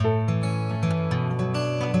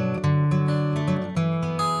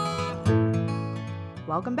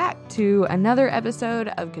welcome back to another episode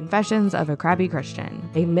of Confessions of a Crappy Christian,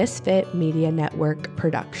 a Misfit Media Network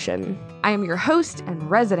production. I am your host and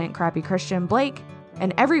resident crappy Christian, Blake,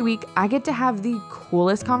 and every week I get to have the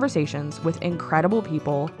coolest conversations with incredible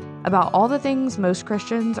people about all the things most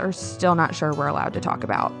Christians are still not sure we're allowed to talk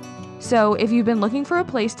about. So if you've been looking for a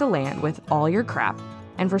place to land with all your crap,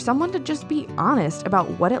 and for someone to just be honest about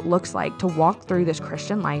what it looks like to walk through this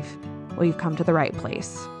Christian life, well, you've come to the right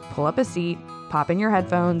place. Pull up a seat, pop in your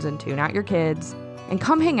headphones and tune out your kids, and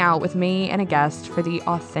come hang out with me and a guest for the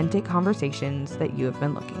authentic conversations that you have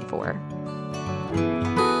been looking for.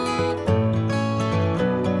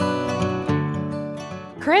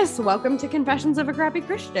 Chris, welcome to Confessions of a Crappy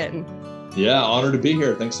Christian. Yeah, honored to be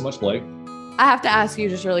here. Thanks so much, Blake. I have to ask you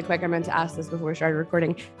just really quick. I meant to ask this before we started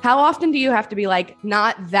recording. How often do you have to be like,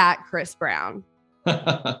 not that Chris Brown?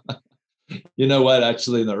 You know what?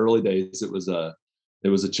 Actually, in the early days, it was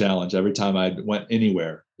a challenge. Every time I went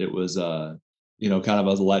anywhere, it was kind of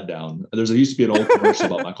a letdown. There used to be an old commercial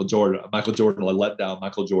about Michael Jordan. Michael Jordan let down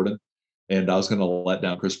Michael Jordan, and I was going to let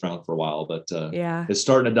down Chris Brown for a while, but it's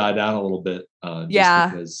starting to die down a little bit.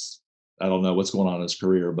 Because I don't know what's going on in his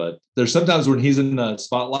career, but there's sometimes when he's in the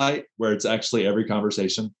spotlight where it's actually every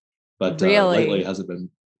conversation. But lately it hasn't been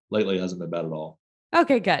bad at all.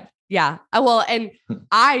 Okay, good. Yeah. Well, and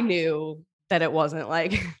I knew that it wasn't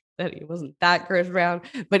like that. He wasn't that Chris Brown.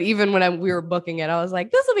 But even when we were booking it, I was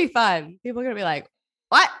like, this will be fun. People are gonna be like,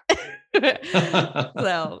 what?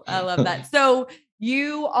 So I love that. So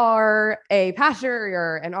you are a pastor,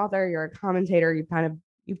 you're an author, you're a commentator. You've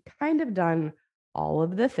kind of done all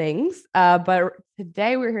of the things. But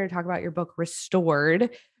today we're here to talk about your book, Restored,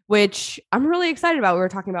 which I'm really excited about. We were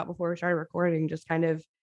talking about before we started recording, just kind of,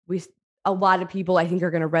 a lot of people I think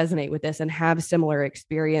are going to resonate with this and have similar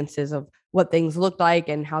experiences of what things look like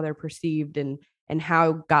and how they're perceived and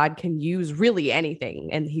how God can use really anything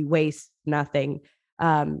and he wastes nothing.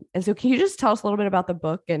 And so can you just tell us a little bit about the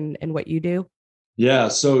book and what you do? Yeah.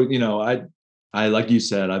 So, I, like you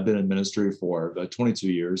said, I've been in ministry for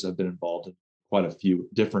 22 years. I've been involved in quite a few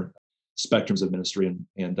different spectrums of ministry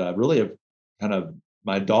and really have kind of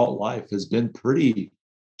my adult life has been pretty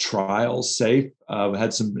trial safe.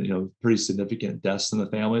 Had some, pretty significant deaths in the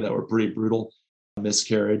family that were pretty brutal,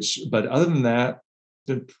 miscarriage. But other than that, it's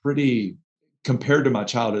been pretty, compared to my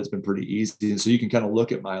childhood, it's been pretty easy. And so you can kind of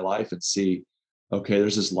look at my life and see, okay,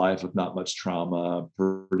 there's this life with not much trauma,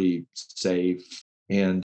 pretty safe.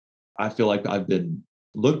 And I feel like I've been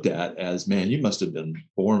looked at as, man, you must have been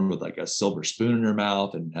born with like a silver spoon in your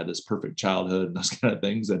mouth and had this perfect childhood and those kind of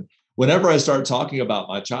things. And whenever I start talking about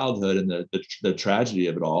my childhood and the tragedy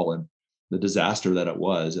of it all and the disaster that it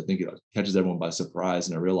was, I think it catches everyone by surprise.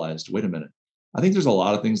 And I realized, wait a minute, I think there's a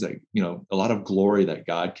lot of things that, a lot of glory that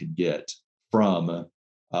God can get from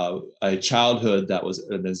a childhood that was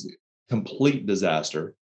a complete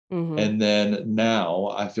disaster. Mm-hmm. And then now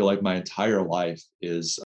I feel like my entire life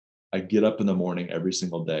is, I get up in the morning every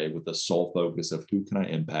single day with the sole focus of who can I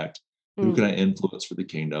impact, who can I influence for the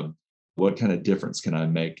kingdom, what kind of difference can I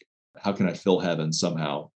make, how can I fill heaven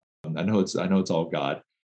somehow? I know it's all God,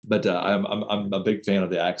 but I'm a big fan of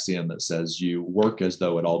the axiom that says you work as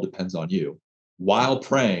though it all depends on you, while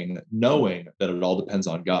praying, knowing that it all depends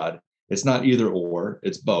on God. It's not either or,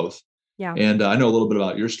 it's both. Yeah. And I know a little bit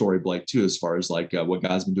about your story, Blake, too, as far as like what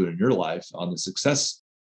God's been doing in your life on the success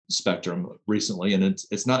spectrum recently. And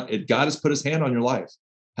God has put his hand on your life.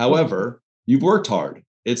 However, you've worked hard.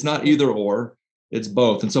 It's not either or, it's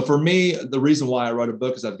both. And so for me, the reason why I wrote a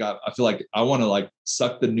book is I feel like I want to like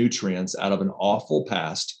suck the nutrients out of an awful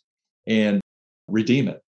past and redeem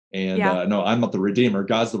it. And no, I'm not the redeemer.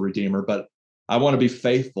 God's the redeemer, but I want to be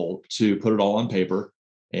faithful to put it all on paper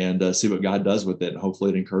and see what God does with it. And hopefully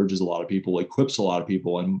it encourages a lot of people, equips a lot of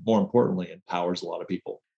people, and more importantly, empowers a lot of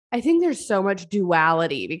people. I think there's so much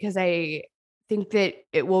duality because I think that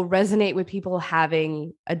it will resonate with people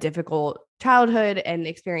having a difficult childhood and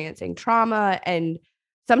experiencing trauma. And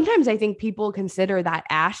sometimes I think people consider that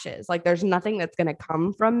ashes, like there's nothing that's going to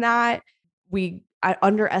come from that. I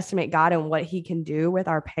underestimate God and what he can do with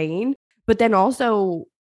our pain, but then also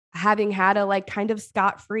having had a like kind of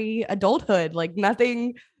scot-free adulthood, like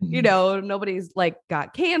nothing, nobody's like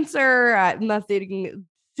got cancer, nothing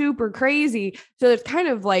super crazy. So it's kind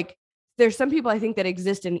of like, there's some people I think that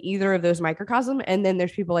exist in either of those microcosm. And then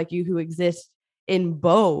there's people like you who exist in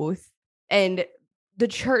both. And the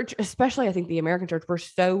church, especially I think the American church,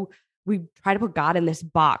 we try to put God in this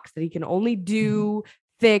box that he can only do,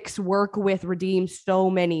 fix, work with, redeem so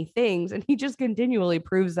many things. And he just continually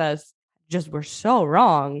proves us we're so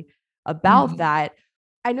wrong about that.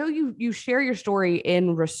 I know you share your story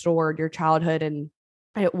in Restored, your childhood, and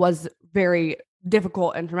it was very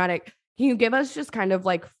difficult and traumatic. Can you give us just kind of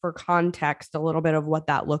like for context a little bit of what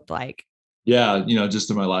that looked like? Yeah, just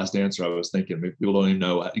in my last answer, I was thinking maybe people don't even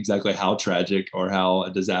know exactly how tragic or how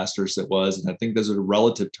disastrous it was. And I think those are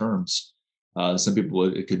relative terms. Some people,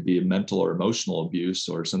 it could be mental or emotional abuse,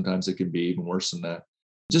 or sometimes it could be even worse than that.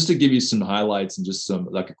 Just to give you some highlights and just some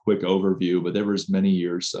like a quick overview, but there was many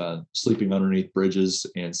years sleeping underneath bridges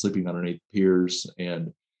and sleeping underneath piers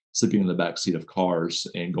and sleeping in the back seat of cars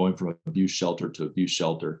and going from abuse shelter to abuse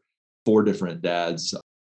shelter. 4 different dads,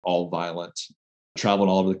 all violent, traveling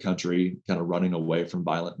all over the country, kind of running away from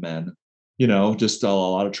violent men. Just a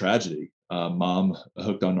lot of tragedy. Mom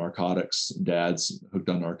hooked on narcotics, dad's hooked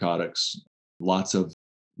on narcotics, lots of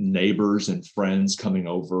neighbors and friends coming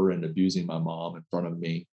over and abusing my mom in front of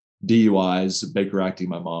me, DUIs, Baker acting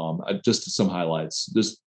my mom, just some highlights,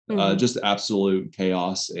 just absolute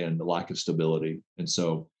chaos and lack of stability. And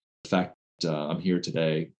so the fact I'm here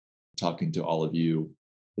today talking to all of you,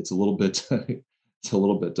 it's a little bit it's a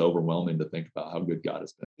little bit overwhelming to think about how good God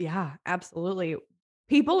has been. Yeah, absolutely.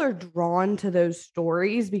 People are drawn to those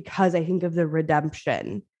stories because I think of the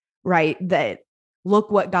redemption, right? That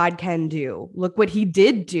look what God can do. Look what he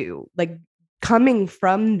did do. Like coming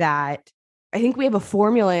from that, I think we have a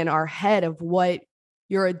formula in our head of what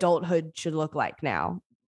your adulthood should look like now.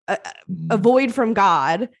 Avoid from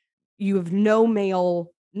God. You have no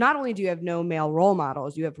male, not only do you have no male role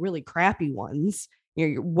models, you have really crappy ones.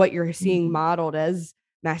 What you're seeing modeled as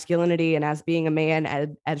masculinity and as being a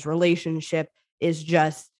man, as relationship is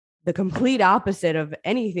just the complete opposite of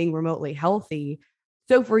anything remotely healthy.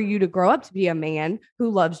 So for you to grow up to be a man who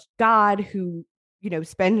loves God, who,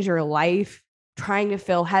 spends your life trying to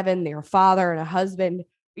fill heaven, their father and a husband.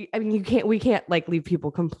 I mean, we can't like leave people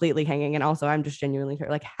completely hanging. And also I'm just genuinely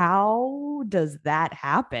like, how does that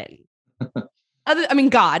happen?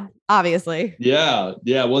 God, obviously. Yeah.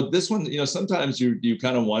 Well, this one, sometimes you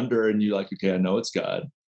kind of wonder and you like, okay, I know it's God,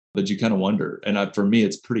 but you kind of wonder. And for me,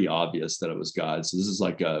 it's pretty obvious that it was God. So this is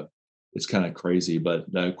like it's kind of crazy,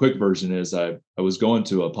 but the quick version is I was going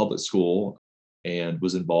to a public school and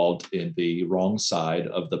was involved in the wrong side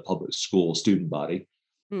of the public school student body.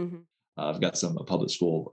 I've got some public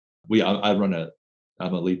school.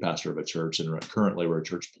 I'm a lead pastor of a church, and currently we're a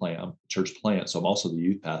church plant. So I'm also the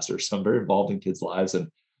youth pastor. So I'm very involved in kids' lives, and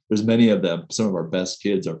there's many of them. Some of our best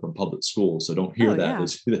kids are from public school. So don't hear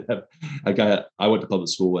that. Yeah. I went to public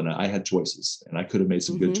school and I had choices, and I could have made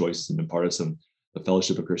some good choices and been part of the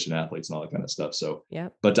Fellowship of Christian Athletes and all that kind of stuff. So,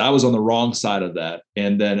 but I was on the wrong side of that.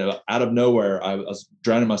 And then out of nowhere, I was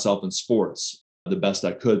drowning myself in sports the best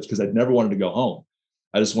I could because I'd never wanted to go home.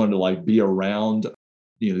 I just wanted to like be around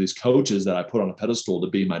these coaches that I put on a pedestal to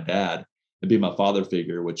be my dad and be my father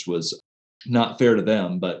figure, which was not fair to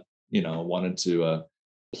them, but wanted to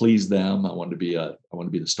please them. I wanted to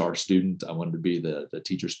be the star student. I wanted to be the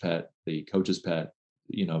teacher's pet, the coach's pet,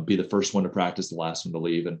 be the first one to practice, the last one to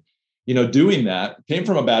leave. And doing that came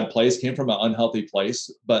from a bad place, came from an unhealthy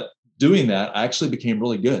place, but doing that, I actually became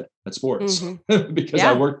really good at sports because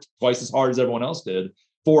I worked twice as hard as everyone else did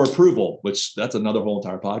for approval, which that's another whole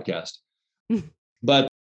entire podcast. But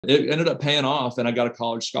it ended up paying off, and I got a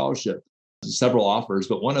college scholarship, several offers,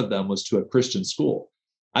 but one of them was to a Christian school.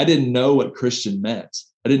 I didn't know what Christian meant.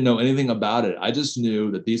 I didn't know anything about it. I just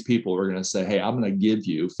knew that these people were going to say, hey, I'm going to give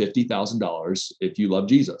you $50,000 if you love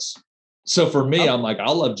Jesus. So for me, I'm like,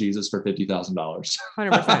 I'll love Jesus for $50,000.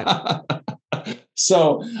 100%.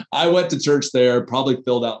 So I went to church there, probably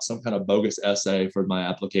filled out some kind of bogus essay for my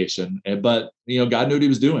application. But, God knew what he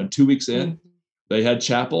was doing. 2 weeks in, they had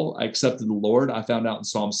chapel. I accepted the Lord. I found out in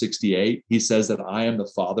Psalm 68, he says that I am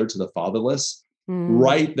the father to the fatherless.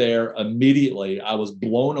 Right there, immediately, I was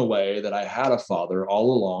blown away that I had a father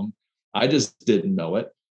all along. I just didn't know it.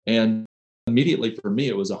 And immediately for me,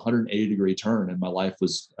 it was a 180-degree turn, and my life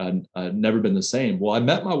was I'd never been the same. Well, I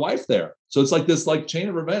met my wife there. So it's like this chain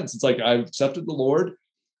of events. It's like I accepted the Lord.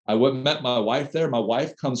 I went and met my wife there. My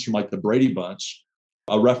wife comes from like the Brady Bunch,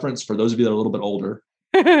 a reference for those of you that are a little bit older.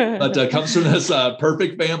 But comes from this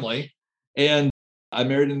perfect family. And I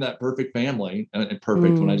married in that perfect family. And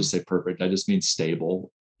perfect, when I just say perfect, I just mean stable.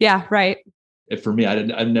 Yeah, right. For me,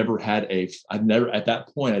 I'd never had at that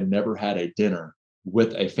point, I'd never had a dinner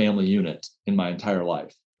with a family unit in my entire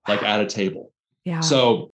life, like at a table. Yeah.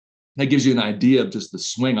 So that gives you an idea of just the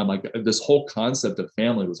swing. I'm like, this whole concept of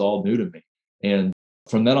family was all new to me. And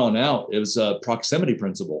from then on out, it was a proximity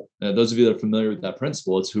principle. And those of you that are familiar with that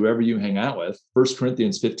principle, it's whoever you hang out with. 1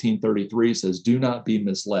 Corinthians 15:33 says, do not be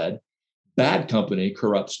misled. Bad company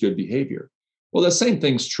corrupts good behavior. Well, the same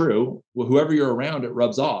thing's true. Well, whoever you're around, it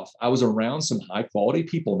rubs off. I was around some high quality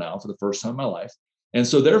people now for the first time in my life. And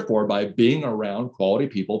so therefore, by being around quality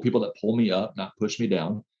people that pull me up, not push me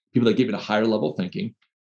down, people that give me a higher level thinking,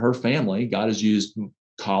 her family, God has used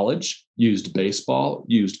college, used baseball,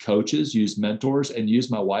 used coaches, used mentors, and used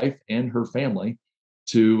my wife and her family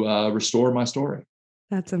to restore my story.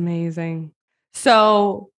 That's amazing.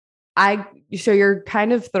 So so you're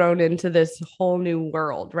kind of thrown into this whole new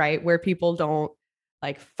world, right? Where people don't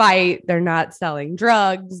like fight, they're not selling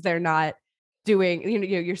drugs, they're not doing,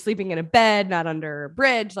 you're sleeping in a bed, not under a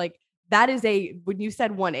bridge. Like that is when you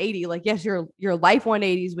said 180, like yes, your life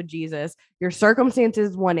 180s with Jesus, your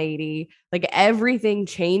circumstances 180, like everything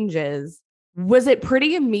changes. Was it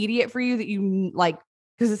pretty immediate for you that you like,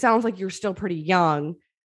 because it sounds like you're still pretty young,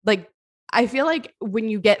 like I feel like when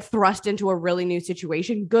you get thrust into a really new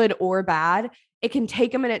situation, good or bad, it can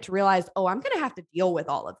take a minute to realize, oh, I'm going to have to deal with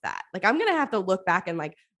all of that. Like, I'm going to have to look back and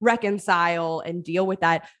like reconcile and deal with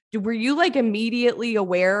that. Were you like immediately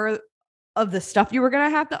aware of the stuff you were going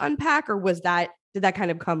to have to unpack, or did that kind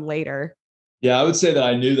of come later? Yeah, I would say that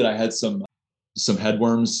I knew that I had some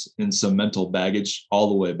headworms and some mental baggage all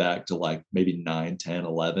the way back to like maybe 9, 10,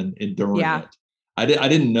 11 and during it. I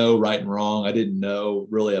didn't know right and wrong. I didn't know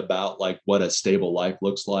really about like what a stable life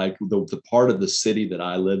looks like. The part of the city that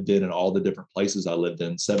I lived in and all the different places I lived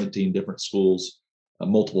in, 17 different schools,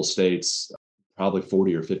 multiple states, probably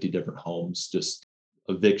 40 or 50 different homes, just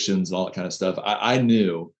evictions and all that kind of stuff. I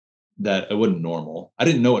knew that it wasn't normal. I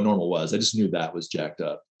didn't know what normal was. I just knew that was jacked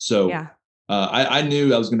up. So yeah. I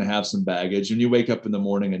knew I was going to have some baggage. When you wake up in the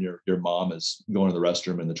morning and your mom is going to the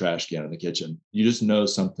restroom in the trash can in the kitchen, you just know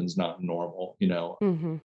something's not normal,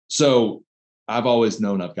 Mm-hmm. So I've always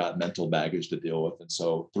known I've got mental baggage to deal with. And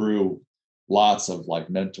so through lots of like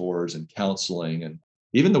mentors and counseling and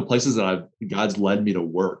even the places that God's led me to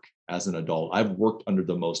work as an adult, I've worked under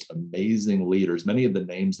the most amazing leaders, many of the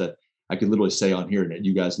names that I could literally say on here and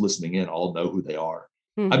you guys listening in all know who they are.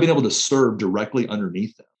 Mm-hmm. I've been able to serve directly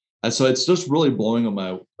underneath them. And so it's just really blowing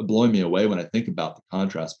me away when I think about the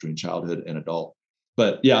contrast between childhood and adult.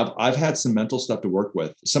 But yeah, I've had some mental stuff to work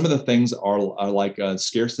with. Some of the things are like a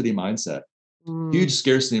scarcity mindset, huge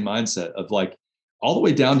scarcity mindset of like all the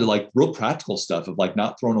way down to like real practical stuff of like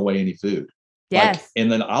not throwing away any food. Yes. Like,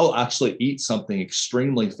 and then I'll actually eat something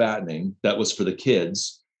extremely fattening that was for the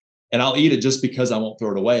kids. And I'll eat it just because I won't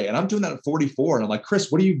throw it away. And I'm doing that at 44. And I'm like,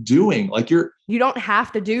 Chris, what are you doing? Like you don't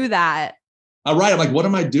have to do that. All right. I'm like, what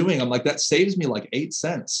am I doing? I'm like, that saves me like 8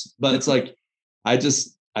 cents. But it's like, I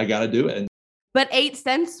got to do it. But 8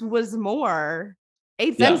 cents was more.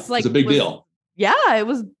 8 yeah, cents, like, it's a big deal. Yeah, it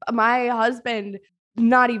was. My husband,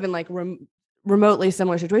 not even like remotely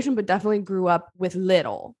similar situation, but definitely grew up with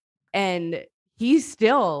little. And he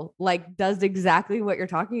still like does exactly what you're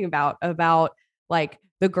talking about like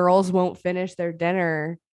the girls won't finish their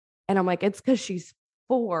dinner. And I'm like, it's because she's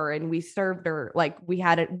 4 and we served her, like we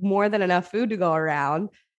had more than enough food to go around.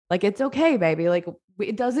 Like, it's okay, baby. Like,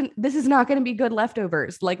 this is not going to be good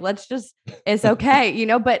leftovers. Like, it's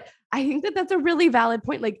okay, but I think that that's a really valid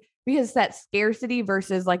point. Like, because that scarcity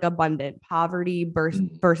versus like abundant poverty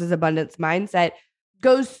versus abundance mindset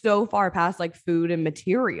goes so far past like food and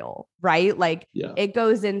material, right? Like it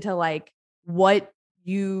goes into like what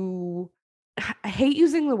I hate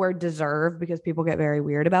using the word deserve because people get very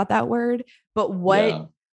weird about that word, but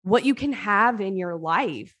what you can have in your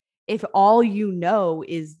life if all you know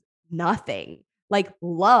is nothing, like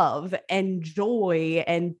love and joy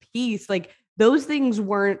and peace, like those things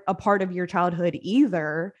weren't a part of your childhood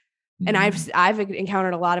either. And I've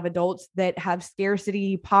encountered a lot of adults that have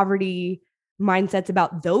scarcity, poverty mindsets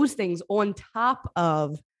about those things on top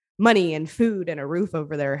of money and food and a roof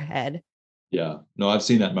over their head. Yeah, no, I've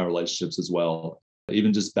seen that in my relationships as well.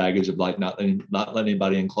 Even just baggage of like not letting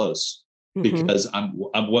anybody in close because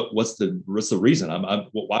what's the reason?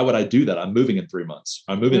 Why would I do that? I'm moving in 3 months.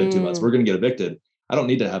 I'm moving in 2 months. We're going to get evicted. I don't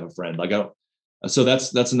need to have a friend. Like I don't. So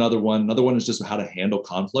that's another one. Another one is just how to handle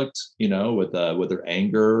conflict, with their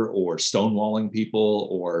anger or stonewalling people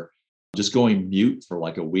or just going mute for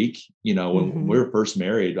like a week. When we were first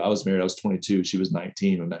married, I was 22. She was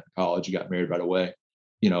 19. We met in college. We got married right away.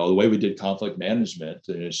 The way we did conflict management,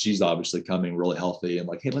 she's obviously coming really healthy and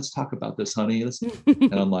like, hey, let's talk about this, honey.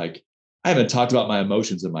 And I'm like, I haven't talked about my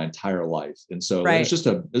emotions in my entire life. And so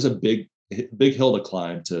there's a big hill to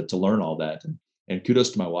climb to learn all that. And kudos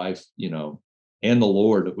to my wife, and the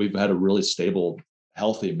Lord. We've had a really stable,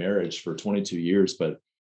 healthy marriage for 22 years, but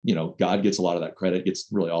God gets a lot of that credit, gets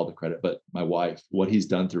really all the credit. But my wife, what he's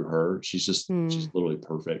done through her, she's literally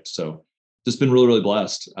perfect. So just been really, really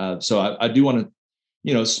blessed. So I do want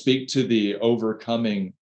to, speak to the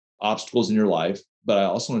overcoming obstacles in your life, but I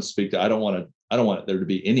also want to speak to, I don't want there to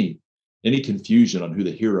be any any confusion on who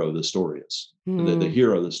the hero of the story is. The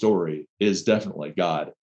hero of the story is definitely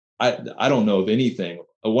God. I don't know of anything.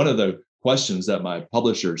 One of the questions that my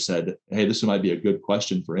publisher said, hey, this might be a good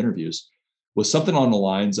question for interviews, was something on the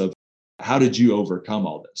lines of, how did you overcome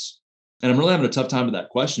all this? And I'm really having a tough time with that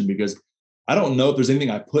question, because I don't know if there's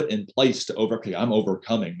anything I put in place to overcome. I'm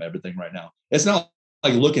overcoming everything right now. It's not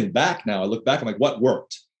like looking back now. I look back, I'm like, what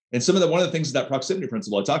worked? And one of the things is that proximity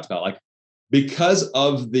principle I talked about, like, because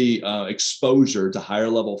of the exposure to higher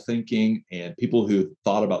level thinking and people who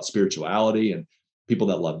thought about spirituality and people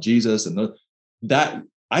that love Jesus, and that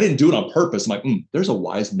I didn't do it on purpose. I'm like, there's a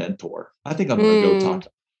wise mentor. I think I'm going to go talk to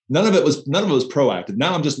him. None of it was proactive.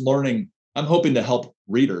 Now I'm just learning. I'm hoping to help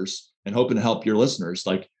readers and hoping to help your listeners.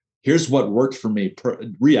 Like, here's what worked for me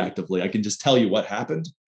reactively. I can just tell you what happened,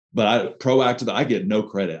 but proactively, I get no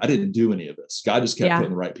credit. I didn't do any of this. God just kept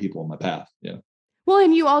putting the right people on my path. Yeah. Well,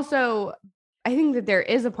 and you also, I think that there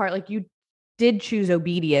is a part, like, you did choose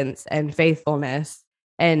obedience and faithfulness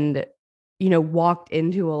and, walked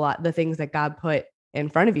into a lot the things that God put in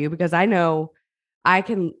front of you, because I know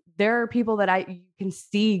there are people that you can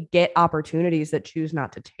see get opportunities that choose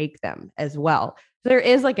not to take them as well. So there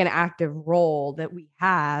is like an active role that we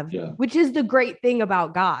have, which is the great thing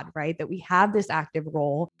about God, right? That we have this active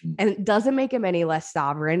role, and it doesn't make him any less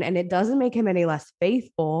sovereign, and it doesn't make him any less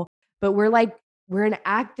faithful, but we're an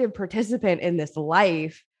active participant in this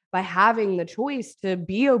life by having the choice to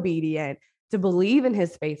be obedient, to believe in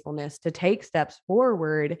his faithfulness, to take steps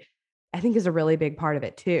forward, I think is a really big part of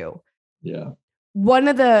it too. Yeah. One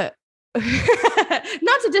of the,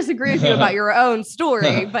 not to disagree with you about your own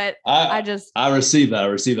story, but I receive that. I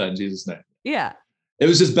receive that in Jesus' name. Yeah. It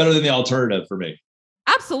was just better than the alternative for me.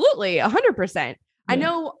 Absolutely. 100%. Yeah. I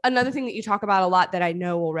know another thing that you talk about a lot that I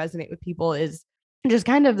know will resonate with people is just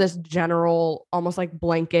kind of this general, almost like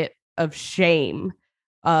blanket of shame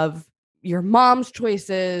of your mom's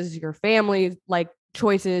choices, your family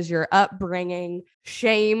choices, your upbringing.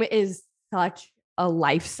 Shame is such a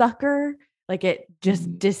life sucker. Like, it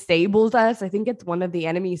just disables us. I think it's one of the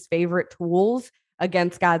enemy's favorite tools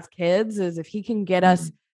against God's kids, is if he can get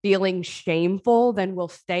us feeling shameful, then we'll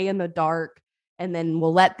stay in the dark, and then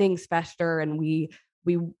we'll let things fester, and we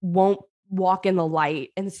won't walk in the light.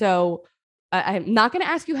 And so I'm not going to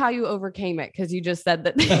ask you how you overcame it, because you just said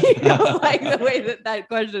that you don't like the way that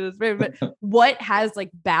question is framed. But what has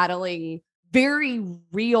battling very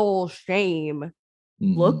real shame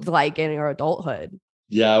looked like in your adulthood?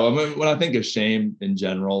 Yeah, I mean, when I think of shame in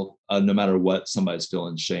general, no matter what somebody's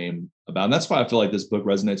feeling shame about, and that's why I feel like this book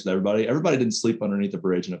resonates with everybody. Everybody didn't sleep underneath the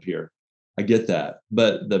bridge and appear. I get that.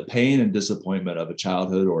 But the pain and disappointment of a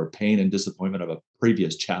childhood, or pain and disappointment of a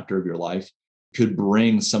previous chapter of your life, could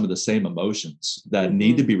bring some of the same emotions that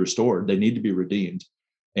need to be restored. They need to be redeemed.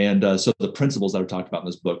 And so the principles that are talked about in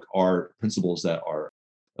this book are principles that are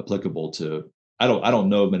applicable to, I don't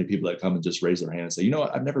know of many people that come and just raise their hand and say, you know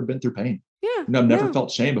what, I've never been through pain. Yeah. I've never felt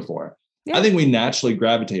shame before. Yeah. I think we naturally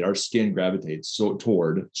our skin gravitates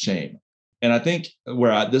toward shame. And I think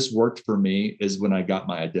where this worked for me is when I got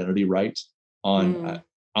my identity right on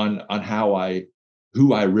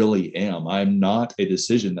who I really am. I'm not a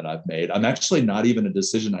decision that I've made. I'm actually not even a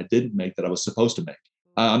decision I didn't make that I was supposed to make.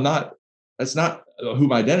 That's not who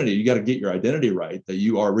my identity. You got to get your identity right, that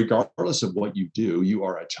you are, regardless of what you do, you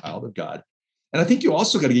are a child of God. And I think you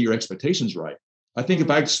also got to get your expectations right. I think if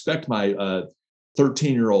I expect my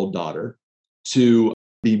 13-year-old daughter to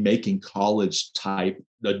be making college type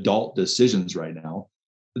adult decisions right now,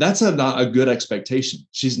 that's not a good expectation.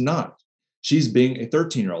 She's not. She's being a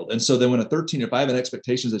 13-year-old. And so then if I have an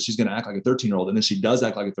expectation that she's going to act like a 13-year-old, and then she does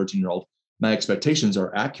act like a 13-year-old, my expectations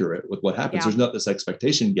are accurate with what happens. Yeah. There's not this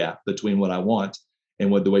expectation gap between what I want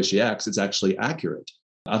and the way she acts. It's actually accurate.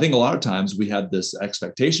 I think a lot of times we have this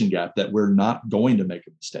expectation gap that we're not going to make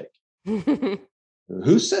a mistake.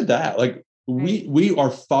 Who said that? Like, we are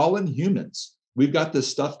fallen humans. We've got this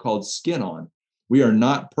stuff called skin on. We are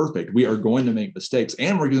not perfect. We are going to make mistakes,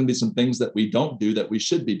 and we're going to be some things that we don't do that we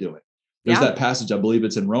should be doing. There's that passage, I believe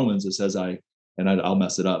it's in Romans, it says I'll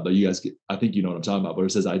mess it up, but you guys, I think you know what I'm talking about, but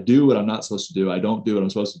it says, I do what I'm not supposed to do. I don't do what I'm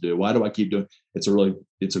supposed to do. Why do I keep doing? It's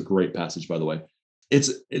a great passage, by the way.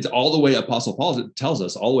 It's all the way Apostle Paul tells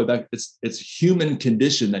us all the way back. It's human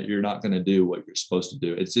condition that you're not going to do what you're supposed to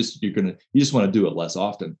do. It's just, you just want to do it less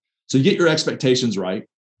often. So you get your expectations right.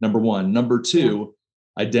 Number one. Number two,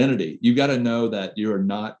 identity. You got to know that you're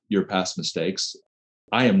not your past mistakes.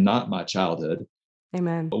 I am not my childhood.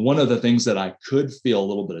 Amen. But one of the things that I could feel a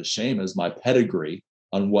little bit of shame is my pedigree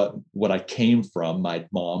on what I came from, my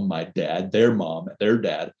mom, my dad, their mom, their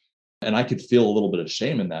dad. And I could feel a little bit of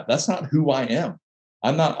shame in that. That's not who I am.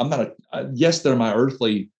 I'm not yes, they're my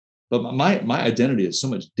earthly but my identity is so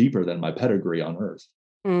much deeper than my pedigree on earth.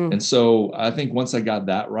 Mm. And so I think once I got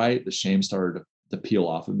that right, the shame started to peel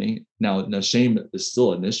off of me. Now shame is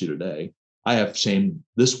still an issue today. I have shame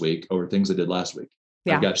this week over things I did last week.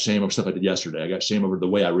 Yeah. I've got shame over stuff I did yesterday. I got shame over the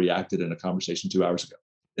way I reacted in a conversation 2 hours ago.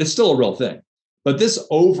 It's still a real thing. But this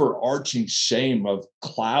overarching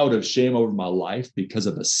cloud of shame over my life because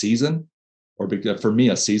of a season, or because for me,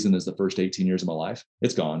 a season is the first 18 years of my life.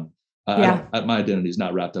 It's gone. Yeah. My identity is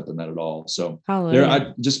not wrapped up in that at all. So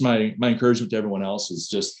Hallelujah. my encouragement to everyone else is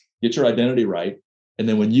just get your identity right. And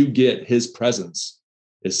then when you get his presence,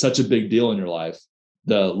 is such a big deal in your life.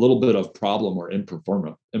 The little bit of problem or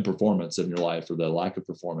imperformance in your life, or the lack of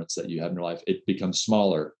performance that you have in your life, it becomes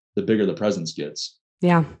smaller the bigger the presence gets.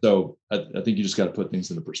 Yeah. So I think you just got to put things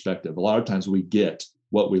into perspective. A lot of times we get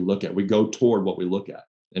what we look at. We go toward what we look at.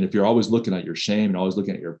 And if you're always looking at your shame and always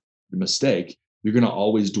looking at your mistake, you're going to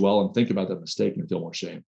always dwell and think about that mistake and feel more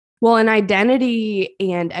shame. Well, and identity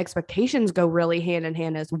and expectations go really hand in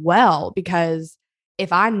hand as well, because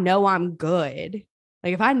if I know I'm good,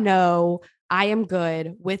 like if I know I am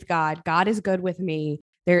good with God, God is good with me,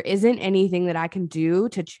 there isn't anything that I can do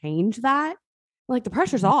to change that, like the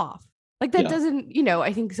pressure's off. Like that doesn't,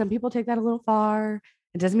 I think some people take that a little far.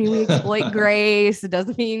 It doesn't mean we exploit grace. It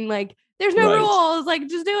doesn't mean like there's no rules, like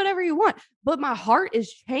just do whatever you want. But my heart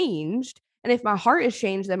is changed. And if my heart is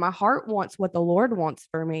changed, then my heart wants what the Lord wants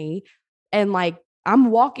for me. And like,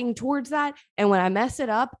 I'm walking towards that. And when I mess it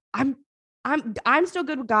up, I'm still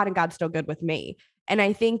good with God and God's still good with me. And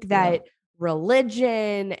I think that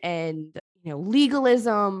religion and,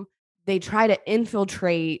 legalism, they try to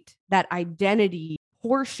infiltrate that identity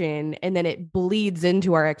portion, and then it bleeds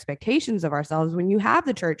into our expectations of ourselves. When you have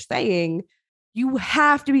the church saying you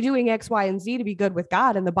have to be doing X, Y, and Z to be good with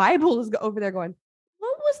God, and the Bible is over there going,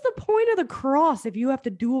 what was the point of the cross if you have to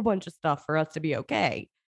do a bunch of stuff for us to be okay?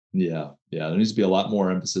 Yeah. There needs to be a lot more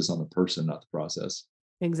emphasis on the person, not the process.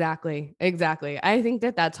 Exactly. I think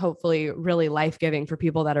that that's hopefully really life-giving for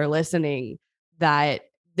people that are listening, that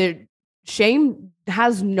their shame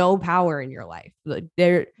has no power in your life.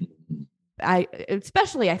 I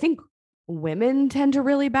think women tend to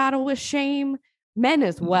really battle with shame, men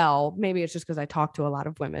as well. Maybe it's just because I talk to a lot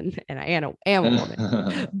of women and I am a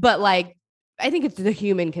woman, but like, I think it's the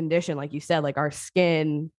human condition. Like you said, like our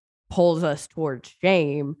skin pulls us towards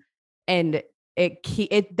shame, and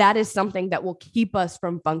that is something that will keep us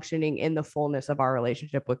from functioning in the fullness of our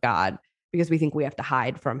relationship with God, because we think we have to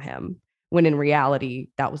hide from him, when in reality,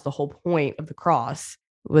 that was the whole point of the cross,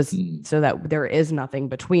 was so that there is nothing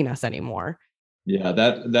between us anymore. Yeah,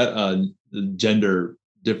 that gender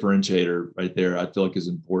differentiator right there, I feel like is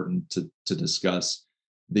important to discuss.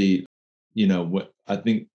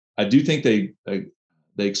 I do think they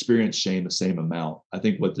experience shame the same amount. I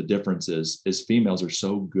think what the difference is females are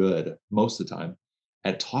so good most of the time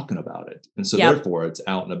at talking about it, and so therefore it's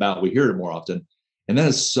out and about. We hear it more often, and that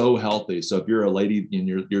is so healthy. So if you're a lady and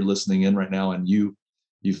you're listening in right now, and you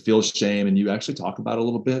feel shame and you actually talk about it a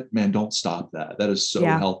little bit, man, don't stop that. That is so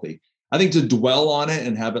healthy. I think to dwell on it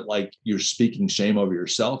and have it like you're speaking shame over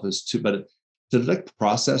yourself is but to like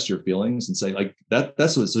process your feelings and say like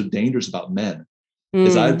that's what's so dangerous about men.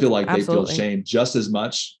 Is I feel like they feel shame just as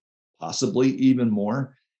much, possibly even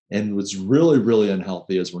more. And what's really, really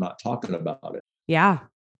unhealthy is we're not talking about it. Yeah.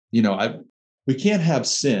 We can't have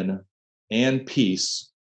sin and peace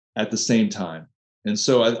at the same time. And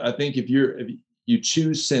so I think if you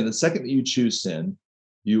choose sin, the second that you choose sin,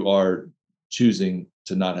 you are choosing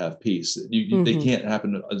to not have peace. They can't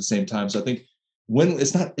happen at the same time. So I think when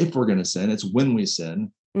it's not if we're going to sin, it's when we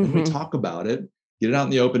sin, and we talk about it. Get it out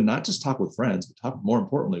in the open, not just talk with friends, but talk more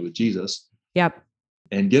importantly with Jesus. Yep.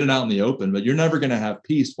 And get it out in the open. But you're never going to have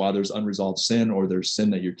peace while there's unresolved sin, or there's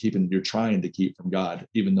sin that you're trying to keep from God,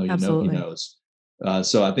 even though know He knows.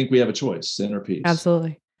 So I think we have a choice: sin or peace.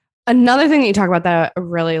 Absolutely. Another thing that you talk about that I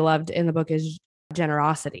really loved in the book is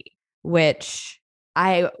generosity, which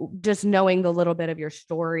I just knowing the little bit of your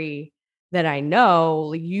story that I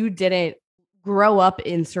know, you didn't grow up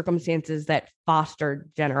in circumstances that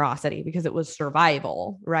fostered generosity because it was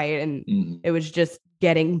survival, right? And it was just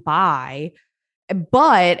getting by.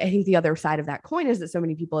 But I think the other side of that coin is that so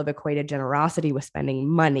many people have equated generosity with spending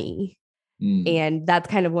money. And that's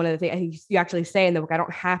kind of one of the things I think you actually say in the book, I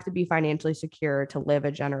don't have to be financially secure to live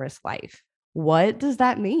a generous life. What does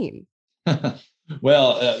that mean?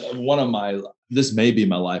 Well, this may be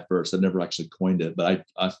my life verse. I've never actually coined it, but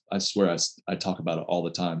I swear I talk about it all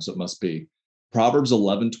the time. So it must be Proverbs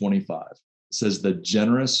 11:25 says the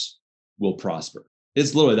generous will prosper.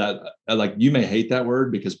 It's literally that, like, you may hate that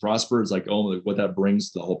word because prosper is like only what that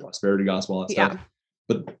brings, the whole prosperity gospel, all that stuff.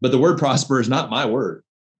 But the word prosper is not my word.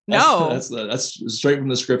 No. That's straight from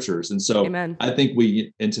the scriptures. And so Amen. I think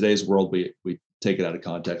we, in today's world, we take it out of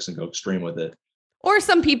context and go extreme with it. Or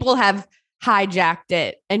some people have hijacked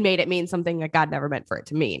it and made it mean something that God never meant for it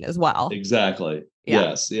to mean as well. Exactly. Yeah.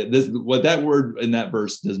 Yes. Yeah, what that word in that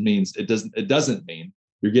verse means, it doesn't mean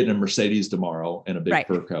you're getting a Mercedes tomorrow and a big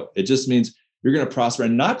fur coat. It just means you're going to prosper,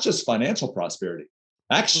 and not just financial prosperity.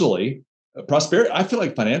 Actually, prosperity, I feel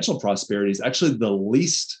like financial prosperity is actually the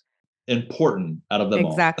least important out of them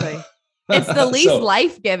all. Exactly. It's the least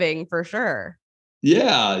life-giving for sure.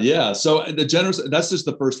 Yeah. So the generous, that's just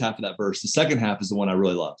the first half of that verse. The second half is the one I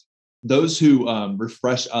really love. Those who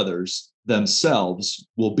refresh others themselves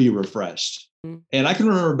will be refreshed. Mm-hmm. And I can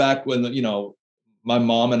remember back when, my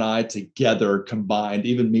mom and I together combined,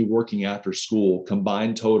 even me working after school,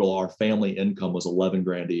 combined total, our family income was 11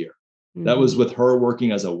 grand a year. Mm-hmm. That was with her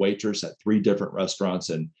working as a waitress at 3 different restaurants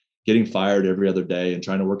and getting fired every other day and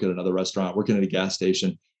trying to work at another restaurant, working at a gas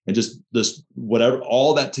station, and just this, whatever,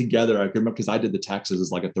 all that together. I can remember because I did the taxes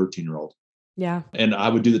as like a 13-year-old. Yeah. And I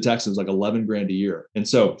would do the taxes like 11 grand a year. And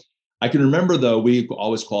so I can remember, though, we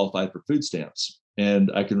always qualified for food stamps.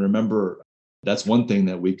 And I can remember that's one thing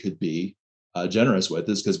that we could be generous with,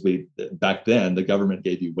 is because back then the government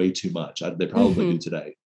gave you way too much. They probably do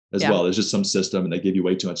today as well. There's just some system and they give you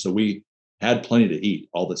way too much. So we had plenty to eat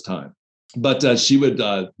all this time. But she would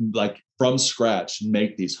like from scratch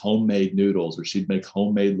make these homemade noodles, or she'd make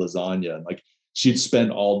homemade lasagna. And like she'd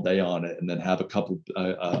spend all day on it and then have a couple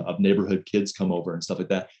of neighborhood kids come over and stuff like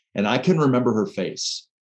that. And I can remember her face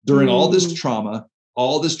during all this trauma,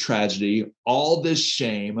 all this tragedy, all this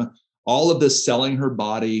shame, all of this selling her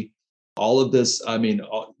body, all of this. I mean,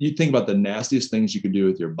 you think about the nastiest things you could do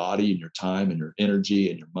with your body and your time and your energy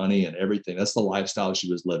and your money and everything. That's the lifestyle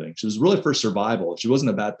she was living. She was really for survival. She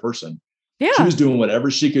wasn't a bad person. Yeah. She was doing whatever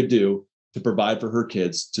she could do to provide for her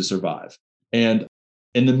kids to survive. And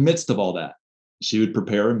in the midst of all that, she would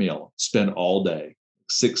prepare a meal, spend all day,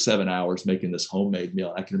 6-7 hours making this homemade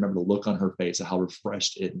meal. I can remember the look on her face of how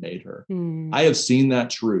refreshed it made her. I have seen that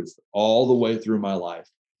truth all the way through my life,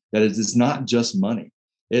 that it is not just money.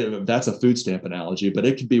 That's a food stamp analogy, but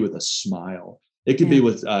it could be with a smile. It could be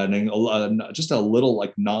with just a little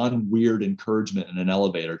like non-weird encouragement in an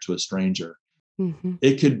elevator to a stranger. Mm-hmm.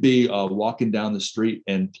 It could be walking down the street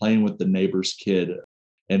and playing with the neighbor's kid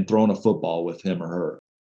and throwing a football with him or her.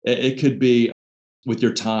 It could be with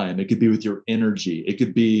your time. It could be with your energy. It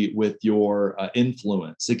could be with your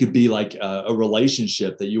influence. It could be like a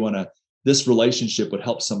relationship that this relationship would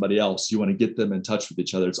help somebody else. You want to get them in touch with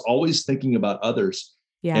each other. It's always thinking about others.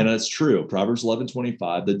 Yeah. And it's true. Proverbs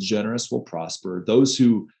 11:25, the generous will prosper. Those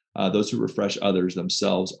who refresh others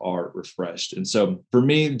themselves are refreshed. And so for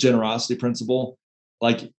me, generosity principle,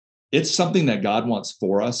 like it's something that God wants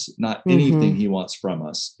for us, not anything he wants from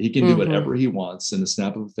us. He can do whatever he wants in the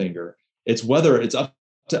snap of a finger. It's up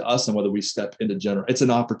to us and whether we step into it's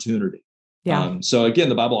an opportunity. Yeah. So again,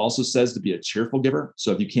 the Bible also says to be a cheerful giver.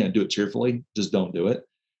 So if you can't do it cheerfully, just don't do it.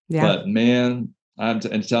 Yeah. But man, I'm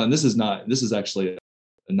telling, this is actually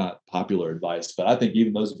not popular advice, but I think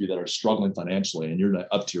even those of you that are struggling financially and you're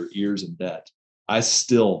up to your ears in debt, I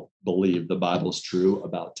still believe the Bible is true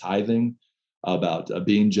about tithing, about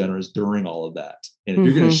being generous during all of that. And if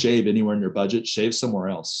you're going to shave anywhere in your budget, shave somewhere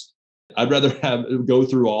else. I'd rather go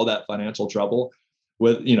through all that financial trouble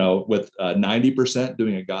with 90%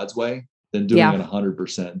 doing it God's way than doing it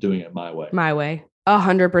 100% doing it my way. My way,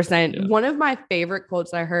 100%. Yeah. One of my favorite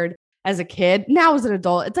quotes I heard as a kid, now as an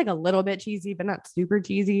adult, it's like a little bit cheesy, but not super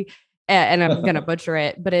cheesy. And I'm going to butcher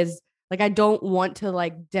it, but is like, I don't want to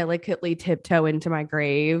like delicately tiptoe into my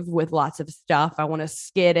grave with lots of stuff. I want to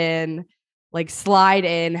skid in, like slide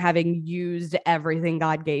in, having used everything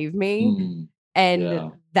God gave me.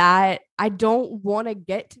 And that I don't want to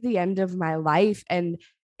get to the end of my life and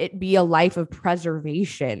it be a life of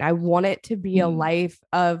preservation. I want it to be a life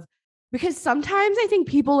of, because sometimes I think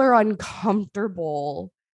people are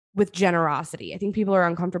uncomfortable with generosity. I think people are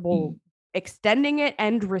uncomfortable extending it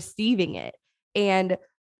and receiving it. And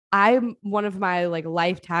one of my like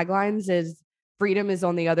life taglines is freedom is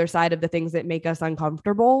on the other side of the things that make us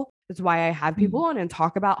uncomfortable. That's why I have people on and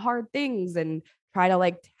talk about hard things and try to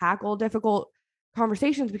like tackle difficult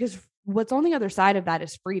conversations, because what's on the other side of that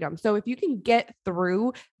is freedom. So if you can get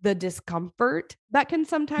through the discomfort that can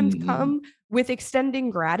sometimes come with extending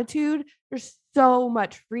gratitude, there's so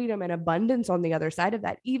much freedom and abundance on the other side of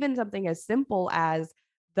that. Even something as simple as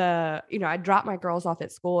I dropped my girls off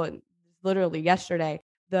at school, and literally yesterday,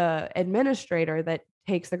 the administrator that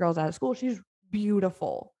takes the girls out of school, she's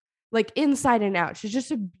beautiful, like inside and out. She's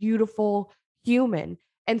just a beautiful human.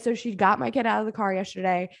 And so she got my kid out of the car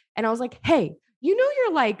yesterday and I was like, hey,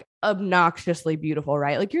 you're like obnoxiously beautiful,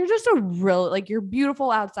 right? Like you're just like you're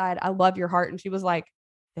beautiful outside. I love your heart. And she was like,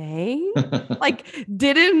 thanks. Like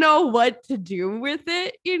didn't know what to do with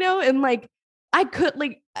it, and like I could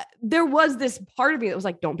like there was this part of me that was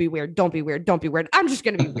like, don't be weird, don't be weird, don't be weird. I'm just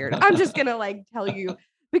gonna be weird. I'm just gonna like tell you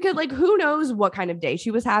because like who knows what kind of day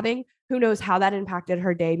she was having? Who knows how that impacted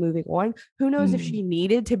her day moving on? Who knows if she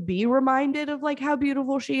needed to be reminded of like how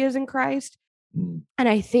beautiful she is in Christ? And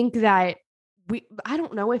I think that I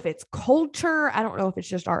don't know if it's culture. I don't know if it's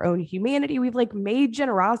just our own humanity. We've like made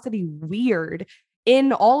generosity weird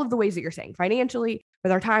in all of the ways that you're saying, financially,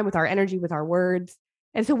 with our time, with our energy, with our words.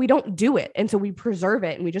 And so we don't do it. And so we preserve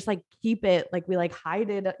it and we just like keep it, like we like hide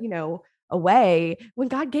it, away when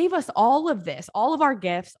God gave us all of this, all of our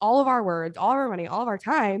gifts, all of our words, all of our money, all of our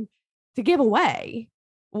time to give away.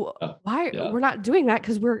 Why we're not doing that?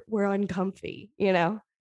 Because we're uncomfy,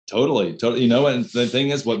 Totally. And the thing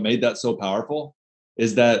is, what made that so powerful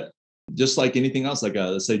is that just like anything else, like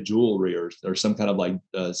let's say jewelry or some kind of like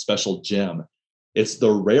special gem, it's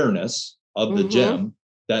the rareness of the gem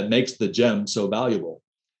that makes the gem so valuable.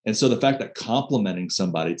 And so the fact that complimenting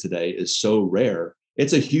somebody today is so rare,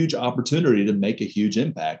 it's a huge opportunity to make a huge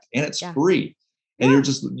impact, and it's free. And you're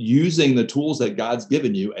just using the tools that God's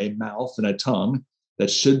given you, a mouth and a tongue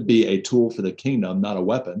that should be a tool for the kingdom, not a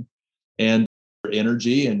weapon. And your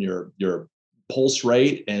energy and your pulse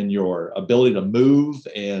rate and your ability to move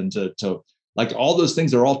and to like all those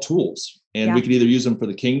things are all tools. And we can either use them for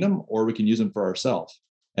the kingdom or we can use them for ourselves.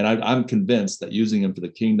 And I'm convinced that using them for the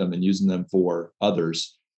kingdom and using them for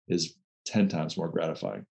others is 10 times more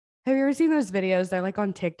gratifying. Have you ever seen those videos? They're like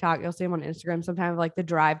on TikTok. You'll see them on Instagram sometimes, like the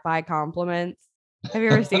drive-by compliments. Have you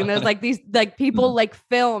ever seen those? Like these, like people like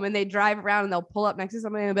film and they drive around and they'll pull up next to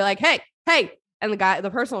somebody and be like, hey. And the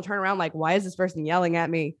person will turn around like, why is this person yelling at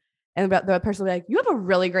me? And the person will be like, you have a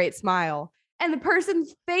really great smile. And the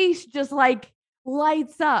person's face just like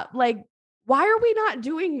lights up. Like, why are we not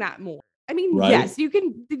doing that more? I mean, yes, you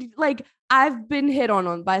can like, I've been hit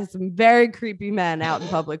on by some very creepy men out in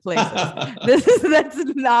public places. That's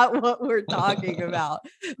not what we're talking about.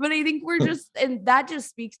 But I think and that just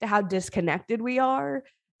speaks to how disconnected we are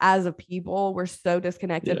as a people. We're so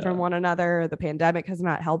disconnected from one another. The pandemic has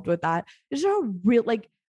not helped with that. There's no real like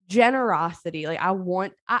generosity. Like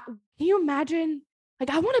can you imagine?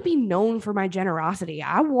 Like I want to be known for my generosity.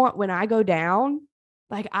 I want when I go down,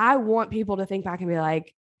 like I want people to think back and be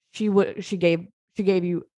like, she gave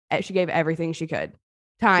everything she could.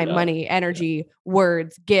 Time, money, energy,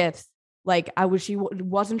 words, gifts. Like she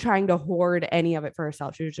wasn't trying to hoard any of it for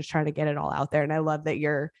herself. She was just trying to get it all out there. And I love that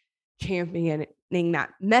you're championing that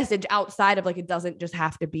message outside of like, it doesn't just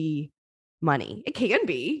have to be money. It can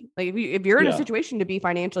be like, if you're in a situation to be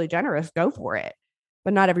financially generous, go for it,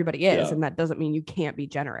 but not everybody is. And that doesn't mean you can't be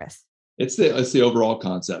generous. It's the overall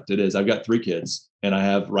concept. It is. I've got 3 kids and I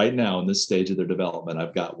have right now in this stage of their development,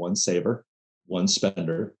 I've got 1 saver, 1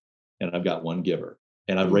 spender, and I've got 1 giver.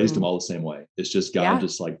 And I've raised them all the same way. It's just God,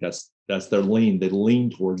 just like that's their lean. They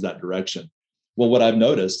lean towards that direction. Well, what I've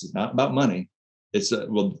noticed is not about money. It's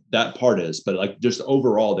that part is, but like just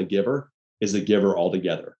overall, the giver is a giver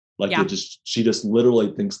altogether. Like she just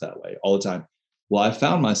literally thinks that way all the time. Well, I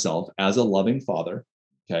found myself as a loving father.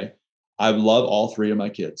 Okay. I love all 3 of my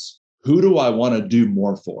kids. Who do I want to do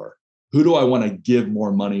more for? Who do I want to give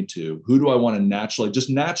more money to? Who do I want to naturally,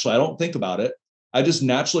 I don't think about it. I just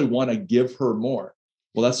naturally want to give her more.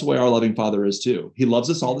 Well, that's the way our loving Father is too. He loves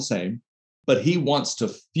us all the same, but he wants to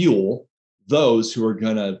fuel those who are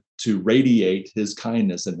going to radiate his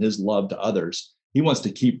kindness and his love to others. He wants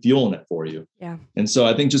to keep fueling it for you. Yeah. And so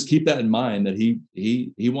I think just keep that in mind that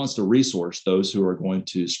he wants to resource those who are going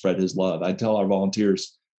to spread his love. I tell our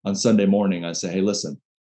volunteers on Sunday morning, I say, hey, listen,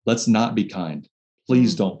 let's not be kind.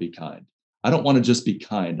 Please don't be kind. I don't want to just be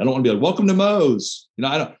kind. I don't want to be like, welcome to Moe's.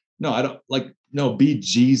 Be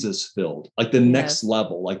Jesus filled, like the next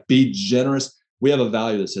level, like be generous. We have a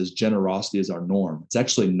value that says generosity is our norm. It's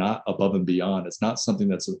actually not above and beyond. It's not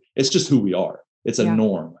something it's just who we are. It's a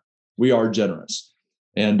norm. We are generous.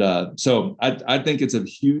 And so I think it's a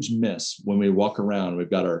huge miss when we walk around, we've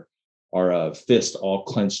got our fist all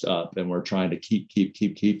clenched up and we're trying to keep,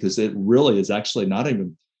 because it really is actually not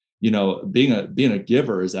even, being a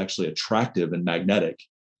giver is actually attractive and magnetic.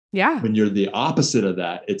 Yeah. When you're the opposite of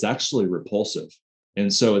that, it's actually repulsive.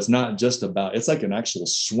 And so it's not just about, it's like an actual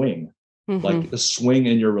swing, like a swing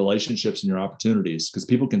in your relationships and your opportunities, because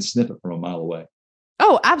people can sniff it from a mile away.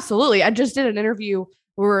 Oh, absolutely. I just did an interview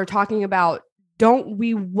where we were talking about,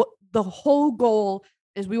 the whole goal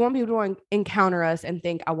is we want people to encounter us and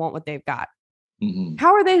think, I want what they've got.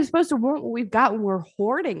 How are they supposed to want what we've got when we're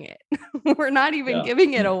hoarding it? We're not even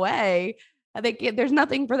giving it away. There's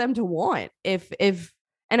nothing for them to want.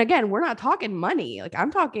 And again, we're not talking money. Like,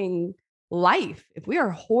 I'm talking life. If we are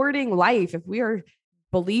hoarding life, if we are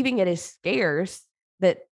believing it is scarce,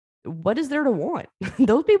 that what is there to want?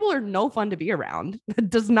 Those people are no fun to be around. That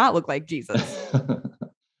does not look like Jesus.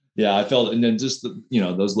 Yeah, I felt, and then just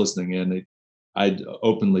those listening in, I'd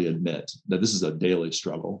openly admit that this is a daily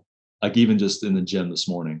struggle. Like, even just in the gym this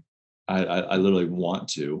morning, I literally want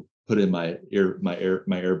to put in my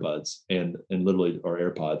earbuds and literally, or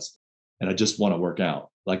AirPods, and I just want to work out.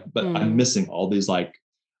 Like, but I'm missing all these like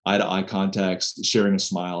eye to eye contacts, sharing a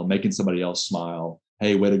smile, making somebody else smile.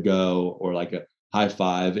 Hey, way to go, or like a high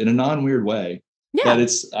five in a non-weird way. Yeah.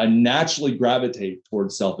 That I naturally gravitate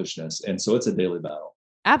towards selfishness, and so it's a daily battle.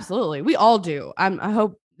 Absolutely, we all do. I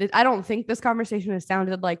don't think this conversation has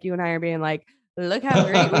sounded like you and I are being like, look how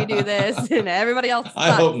great we do this, and everybody else sucks.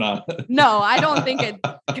 I hope not. No, I don't think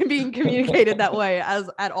it's being communicated that way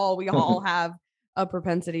at all. We all have a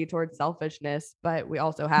propensity towards selfishness, but we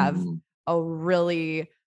also have a really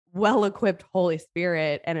well-equipped Holy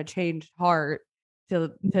Spirit and a changed heart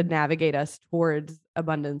to navigate us towards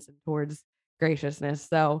abundance and towards graciousness.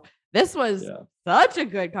 So this was such a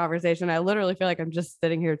good conversation. I literally feel like I'm just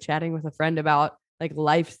sitting here chatting with a friend about like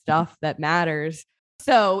life stuff that matters.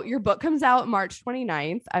 So your book comes out March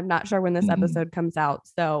 29th. I'm not sure when this episode comes out.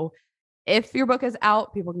 So if your book is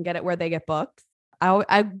out, people can get it where they get books.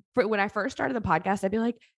 When I first started the podcast, I'd be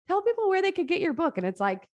like, tell people where they could get your book. And it's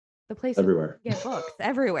like, the place everywhere. You get books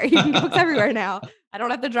everywhere. You can get books everywhere now. I don't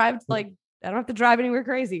have to drive anywhere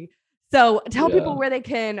crazy. So tell people where they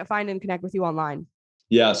can find and connect with you online.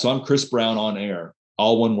 Yeah. So I'm Chris Brown on Air,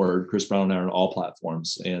 all one word, Chris Brown on Air on all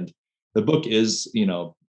platforms. And the book is,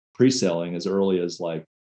 pre-selling as early as like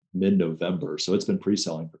mid-November. So it's been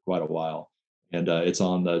pre-selling for quite a while. And it's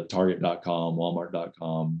on the Target.com,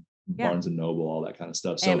 Walmart.com, Barnes and Noble, all that kind of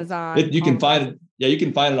stuff. So Amazon. You can find it. Yeah, you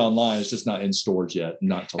can find it online. It's just not in stores yet,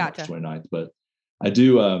 not until March 29th. But I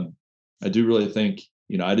do really think,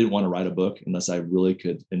 I didn't want to write a book unless I really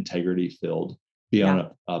could integrity filled be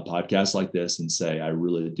on a podcast like this and say, I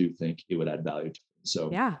really do think it would add value to them.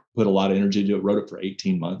 So put a lot of energy into it, wrote it for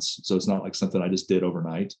 18 months. So it's not like something I just did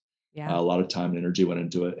overnight. Yeah. A lot of time and energy went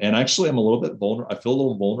into it. And actually I'm a little bit vulnerable. I feel a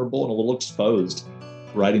little vulnerable and a little exposed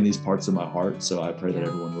writing these parts of my heart. So I pray that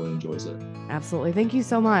everyone really enjoys it. Absolutely. Thank you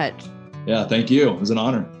so much. Yeah, thank you. It was an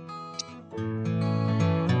honor.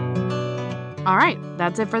 All right,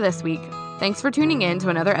 that's it for this week. Thanks for tuning in to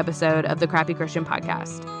another episode of the Crappy Christian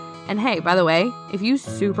Podcast. And hey, by the way, if you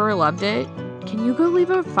super loved it, can you go leave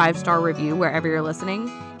a 5-star review wherever you're listening?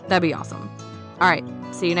 That'd be awesome. All right,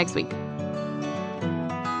 see you next week.